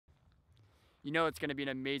You know it's going to be an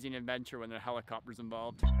amazing adventure when the helicopter's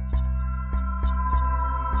involved.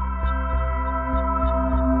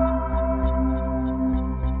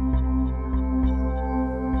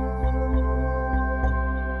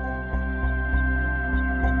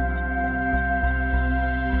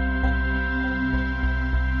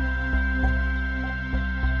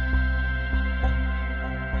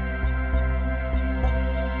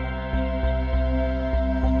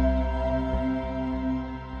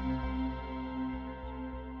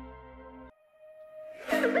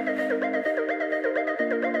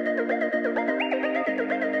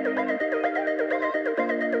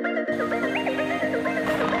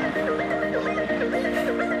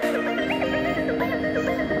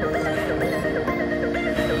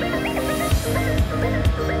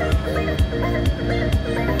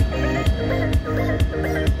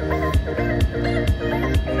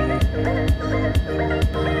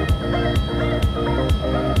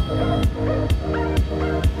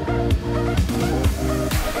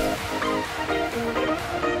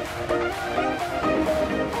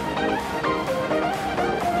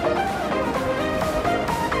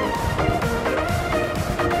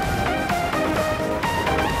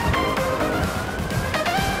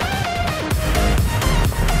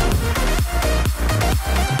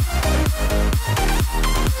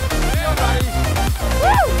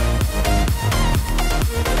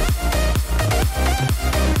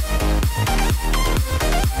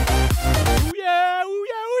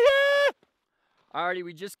 Alrighty,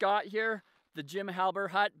 we just got here, the Jim Haberl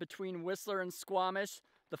Hut between Whistler and Squamish.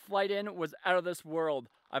 The flight in was out of this world.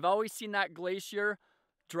 I've always seen that glacier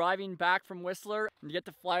driving back from Whistler, and to get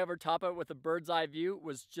to fly over top of it with a bird's eye view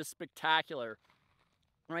was just spectacular.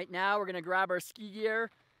 Right now we're gonna grab our ski gear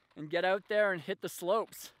and get out there and hit the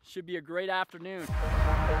slopes. Should be a great afternoon.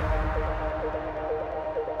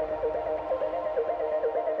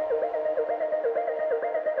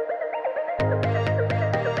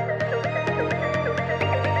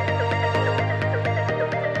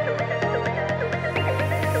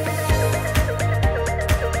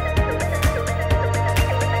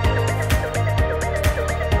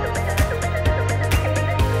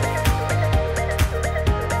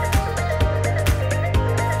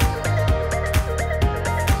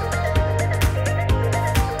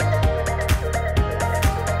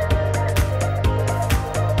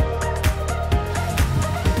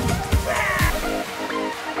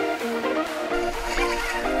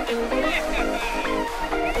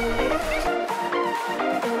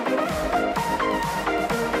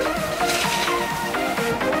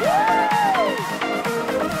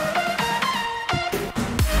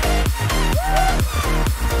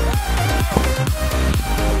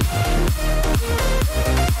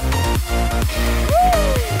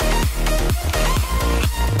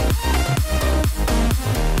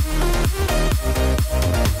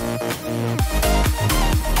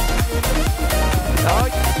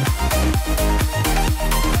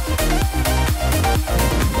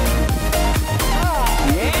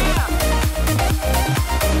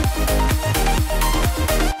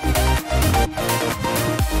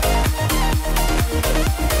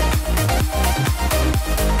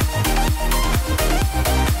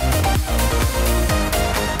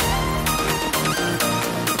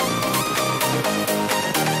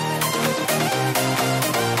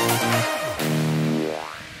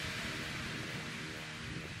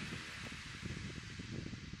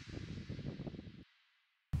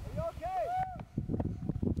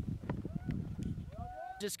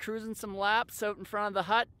 Just cruising some laps out in front of the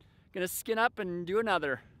hut. Gonna skin up and do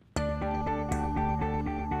another.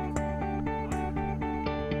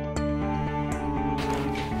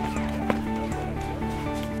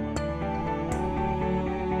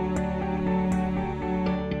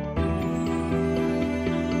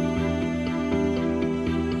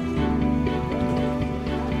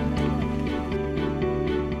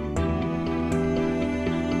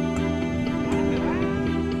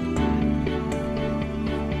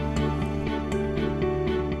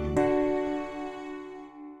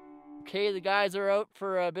 Okay, the guys are out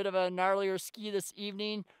for a bit of a gnarlier ski this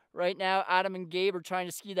evening. Right now, Adam and Gabe are trying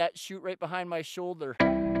to ski that chute right behind my shoulder.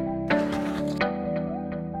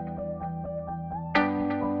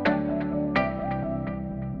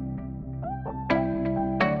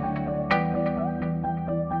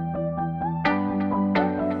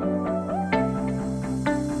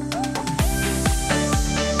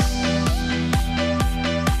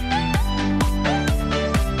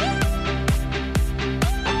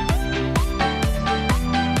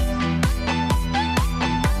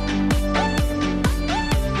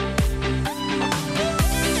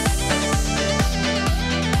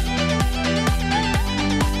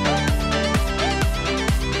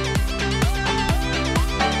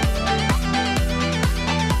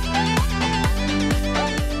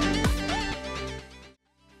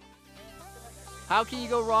 How can you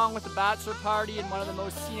go wrong with a bachelor party in one of the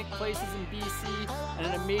most scenic places in BC and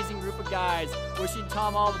an amazing group of guys? Wishing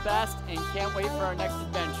Tom all the best and can't wait for our next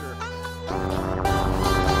adventure.